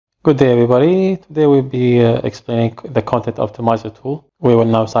Good day, everybody. Today we'll be explaining the content optimizer tool. We will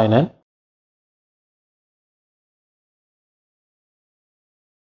now sign in.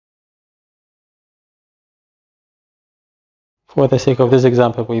 For the sake of this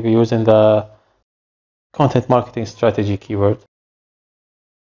example, we'll be using the content marketing strategy keyword.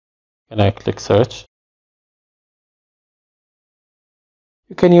 And I click search.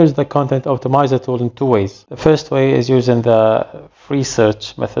 You can use the content optimizer tool in two ways. The first way is using the free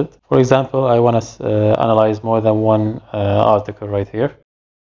search method. For example, I want to analyze more than one article right here.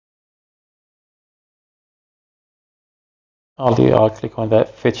 I'll click on the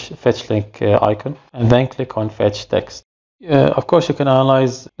fetch link icon and then click on fetch text. Of course, you can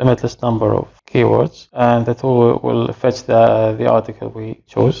analyze limitless number of keywords, and the tool will fetch the article we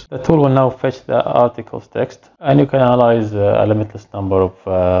chose. The tool will now fetch the article's text, and you can analyze a limitless number of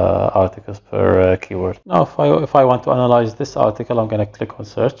articles per keyword. Now, if I want to analyze this article, I'm going to click on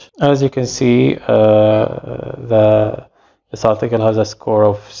search. As you can see, this article has a score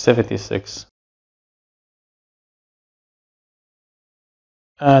of 76.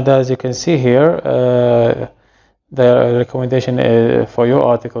 And as you can see here, the recommendation for your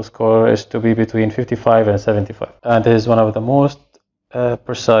article score is to be between 55 and 75. And this is one of the most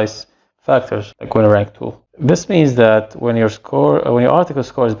precise factors in the GuinRank tool. This means that when your article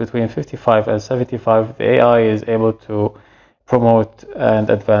score is between 55 and 75, the AI is able to promote and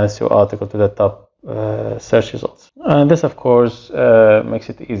advance your article to the top search results. And this, of course, makes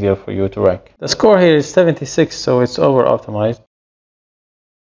it easier for you to rank. The score here is 76, so it's over optimized.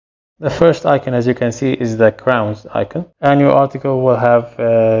 The first icon, as you can see, is the crowns icon, and your article will have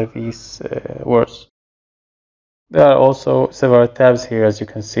these words. There are also several tabs here, as you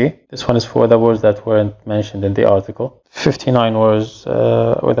can see. This one is for the words that weren't mentioned in the article. 59 words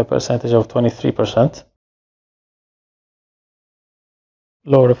with a percentage of 23%.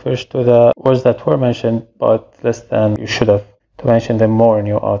 Low refers to the words that were mentioned, but less than you should have to mention them more in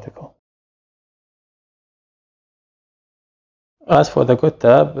your article. As for the good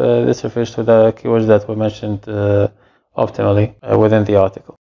tab, this refers to the keywords that were mentioned optimally within the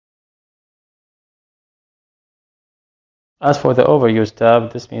article. As for the overused tab,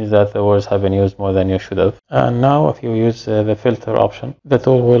 this means that the words have been used more than you should have. And now if you use the filter option, the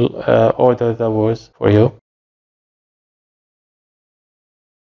tool will order the words for you.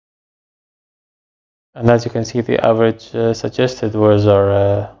 And as you can see, the average suggested words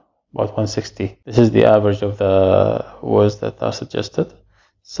are about 160. This is the average of the words that are suggested.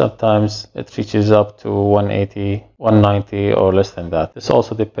 Sometimes it reaches up to 180, 190, or less than that. This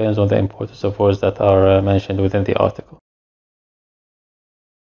also depends on the importance of words that are mentioned within the article.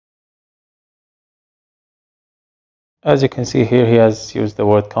 As you can see here, he has used the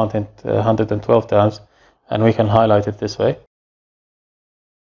word content 112 times, and we can highlight it this way.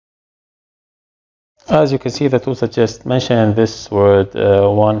 As you can see, the tool suggests mentioning this word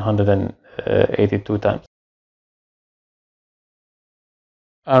 182 times.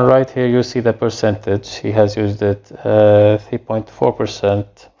 And right here you see the percentage. He has used it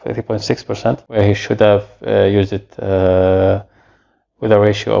 3.4%, 3.6%, where he should have used it with a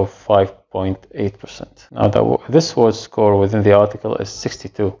ratio of 5.8%. Now this word score within the article is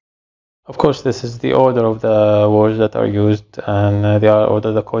 62. Of course, this is the order of the words that are used, and they are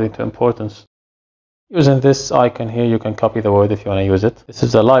ordered according to importance. Using this icon here, you can copy the word if you want to use it. This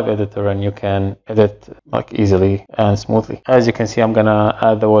is a live editor, and you can edit easily and smoothly. As you can see, I'm gonna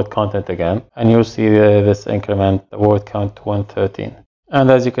add the word content again, and you'll see this increment the word count to 113. And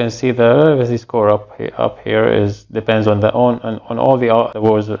as you can see, the relevancy score up here depends on all the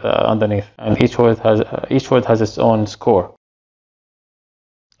words underneath, and each word has its own score.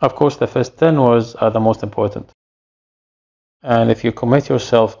 Of course, the first 10 words are the most important. And if you commit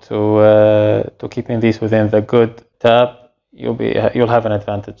yourself to keeping these within the good tab, you'll have an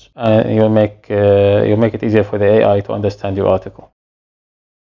advantage, and you'll make it easier for the AI to understand your article.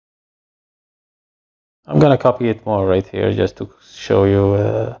 I'm gonna copy it more right here just to show you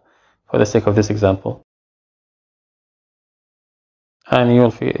for the sake of this example, and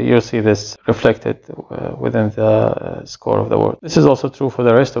you'll see this reflected within the score of the word. This is also true for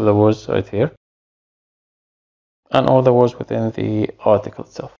the rest of the words right here, and all the words within the article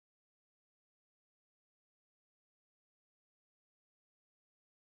itself.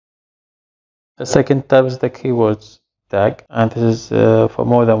 The second tab is the keywords tag, and this is for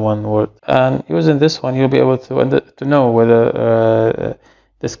more than one word. And using this one, you'll be able to know whether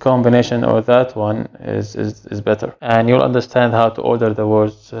this combination or that one is better, and you'll understand how to order the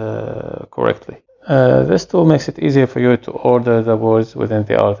words correctly. This tool makes it easier for you to order the words within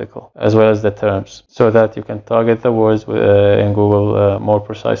the article, as well as the terms, so that you can target the words in Google more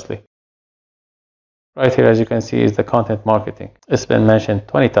precisely. Right here, as you can see, is the content marketing. It's been mentioned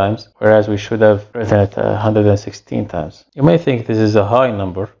 20 times, whereas we should have written it 116 times. You may think this is a high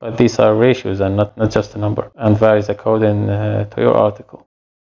number, but these are ratios and not just a number, and varies according to your article.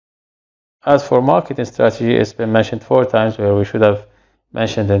 As for marketing strategy, it's been mentioned 4 times, where we should have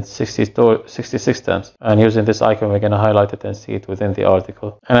mentioned it 66 times. And using this icon, we're going to highlight it and see it within the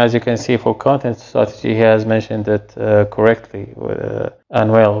article. And as you can see, for content strategy, he has mentioned it correctly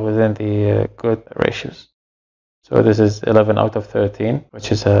and well within the good ratios. So this is 11 out of 13,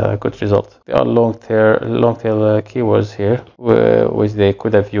 which is a good result. There are long tail keywords here, which they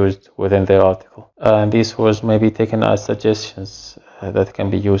could have used within their article. And these words may be taken as suggestions that can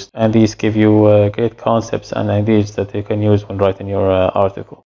be used. And these give you great concepts and ideas that you can use when writing your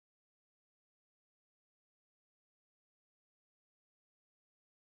article.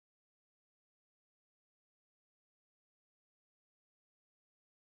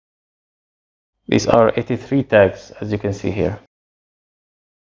 These are 83 tags, as you can see here.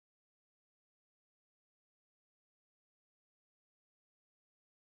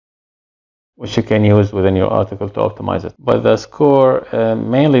 Which you can use within your article to optimize it. But the score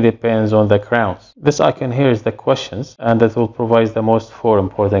mainly depends on the crowns. This icon here is the questions, and that will provide the most 4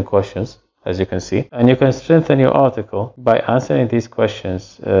 important questions, as you can see. And you can strengthen your article by answering these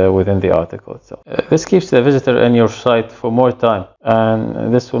questions within the article itself. This keeps the visitor in your site for more time,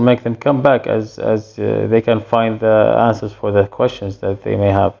 and this will make them come back as they can find the answers for the questions that they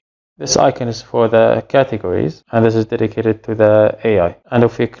may have. This icon is for the categories, and this is dedicated to the AI. And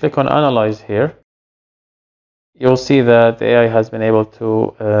if we click on Analyze here, you'll see that the AI has been able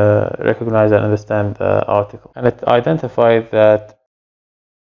to recognize and understand the article. And it identified that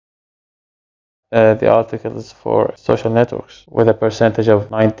the article is for social networks with a percentage of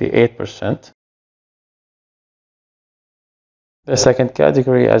 98%. The second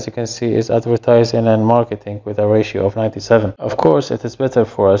category, as you can see, is advertising and marketing with a ratio of 97. Of course, it is better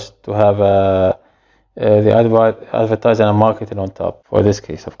for us to have the advertising and marketing on top for this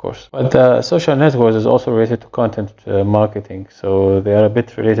case, of course. But the social networks is also related to content marketing, so they are a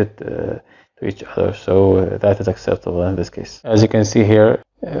bit related to each other, so that is acceptable in this case. As you can see here,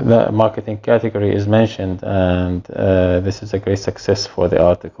 the marketing category is mentioned, and this is a great success for the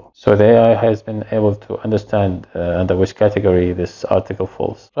article. So the AI has been able to understand under which category this article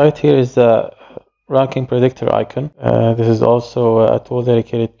falls. Right here is the ranking predictor icon. This is also a tool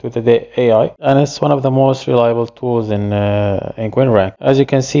dedicated to the AI, and it's one of the most reliable tools in GuinRank. As you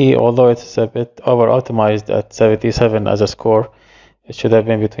can see, although it's a bit over-optimized at 77 as a score, it should have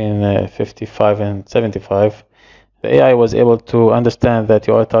been between 55 and 75. The AI was able to understand that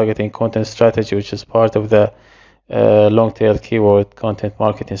you are targeting content strategy, which is part of the long-tail keyword content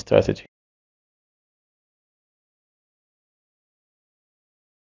marketing strategy.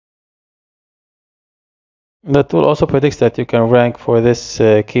 The tool also predicts that you can rank for this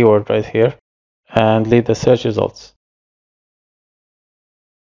keyword right here and lead the search results.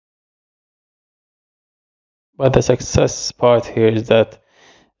 But the success part here is that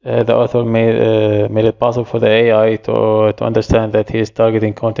the author made it possible for the AI to understand that he is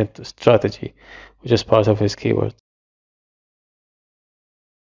targeting content strategy, which is part of his keyword.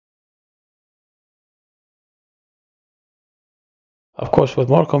 Of course, with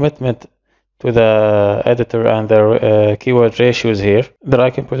more commitment to the editor and the keyword ratios here, the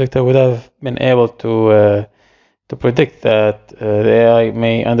ranking predictor would have been able to predict that the AI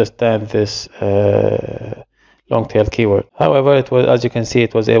may understand this long-tail keyword. However, it was, as you can see,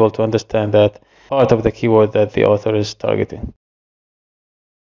 it was able to understand that part of the keyword that the author is targeting.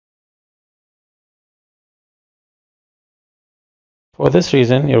 For this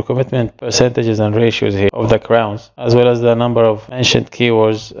reason, your commitment percentages and ratios here of the crowns, as well as the number of mentioned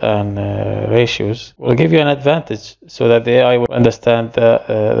keywords and ratios, will give you an advantage so that the AI will understand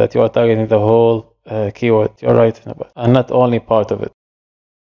that you are targeting the whole keyword you're writing about, and not only part of it.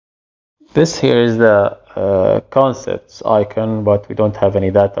 This here is the concepts icon, but we don't have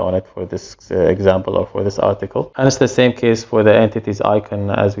any data on it for this example or for this article. And it's the same case for the entities icon,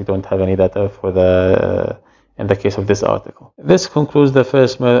 as we don't have any data for the in the case of this article. This concludes the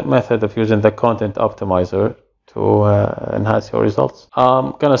first method of using the content optimizer to enhance your results.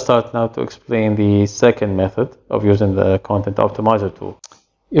 I'm gonna start now to explain the second method of using the content optimizer tool.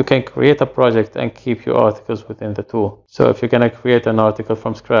 You can create a project and keep your articles within the tool. So if you're going to create an article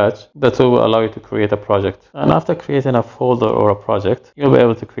from scratch, the tool will allow you to create a project. And after creating a folder or a project, you'll be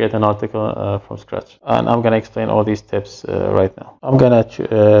able to create an article from scratch. And I'm going to explain all these tips right now. I'm going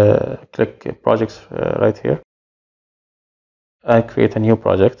to click projects right here and create a new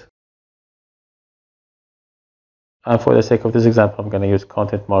project. And for the sake of this example, I'm going to use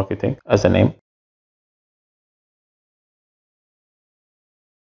content marketing as a name.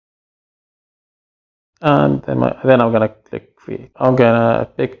 And then I'm going to click create. I'm going to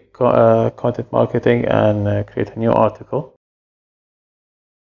pick content marketing and create a new article.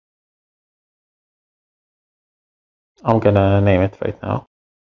 I'm going to name it right now.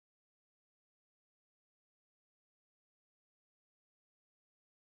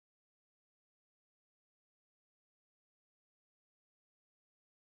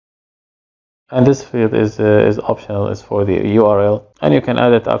 And this field is optional. It's for the URL, and you can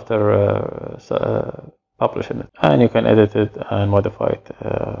add it after publishing it, and you can edit it and modify it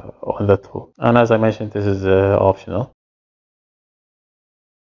on the tool. And as I mentioned, this is optional.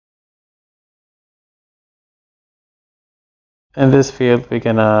 In this field, we're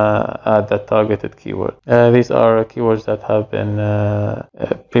gonna add the targeted keyword. These are keywords that have been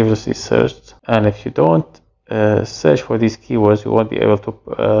previously searched, and if you don't search for these keywords, you won't be able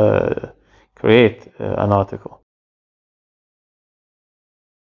to create an article.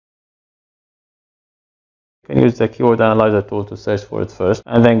 You can use the keyword analyzer tool to search for it first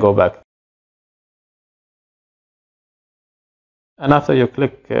and then go back. And after you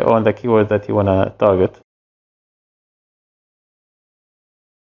click on the keyword that you want to target,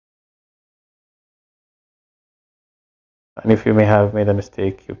 and if you may have made a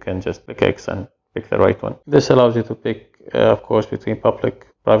mistake, you can just click X and pick the right one. This allows you to pick, of course, between public,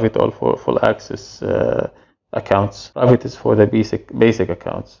 private, or for full access accounts. Private is for the basic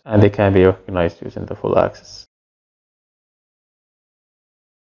accounts, and they can be recognized using the full access.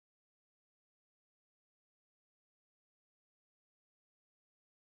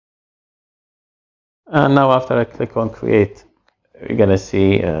 And now after I click on create, you're gonna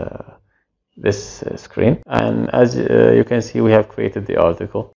see this screen, and as you can see, we have created the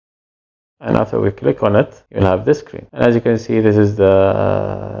article. And after we click on it, you'll have this screen. And as you can see, this is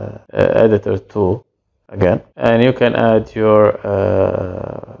the editor tool again. And you can add your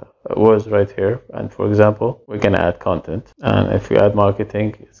words right here. And for example, we're going to add content. And if we add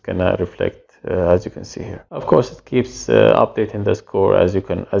marketing, it's going to reflect as you can see here. Of course, it keeps updating the score as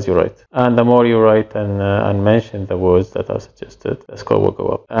you write. And the more you write and mention the words that are suggested, the score will go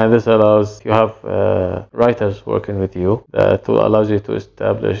up. And this allows, if you have writers working with you, the tool allows you to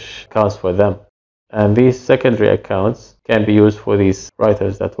establish accounts for them. And these secondary accounts can be used for these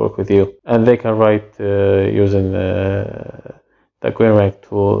writers that work with you. And they can write using the GuinRank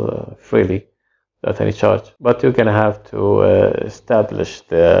tool freely, without any charge. But you're gonna have to establish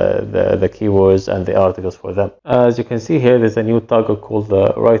the keywords and the articles for them. As you can see here, there's a new toggle called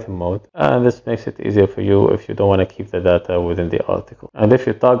the writing mode, and this makes it easier for you if you don't want to keep the data within the article. And if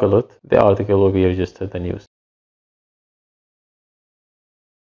you toggle it, the article will be registered and used.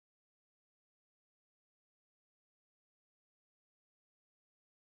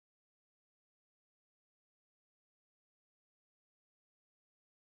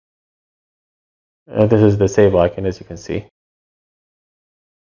 This is the save icon, as you can see.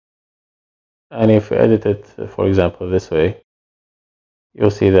 And if you edit it, for example, this way, you'll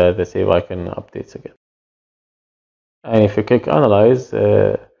see that the save icon updates again. And if you click analyze,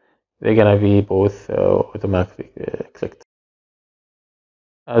 they're gonna be both automatically clicked.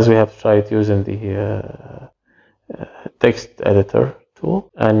 As we have tried using the text editor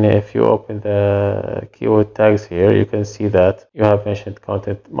tool, and if you open the keyword tags here, you can see that you have mentioned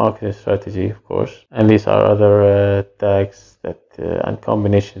content marketing strategy, of course, and these are other tags that and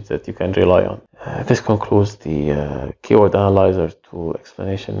combinations that you can rely on. This concludes the keyword analyzer tool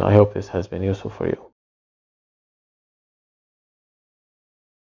explanation. I hope this has been useful for you.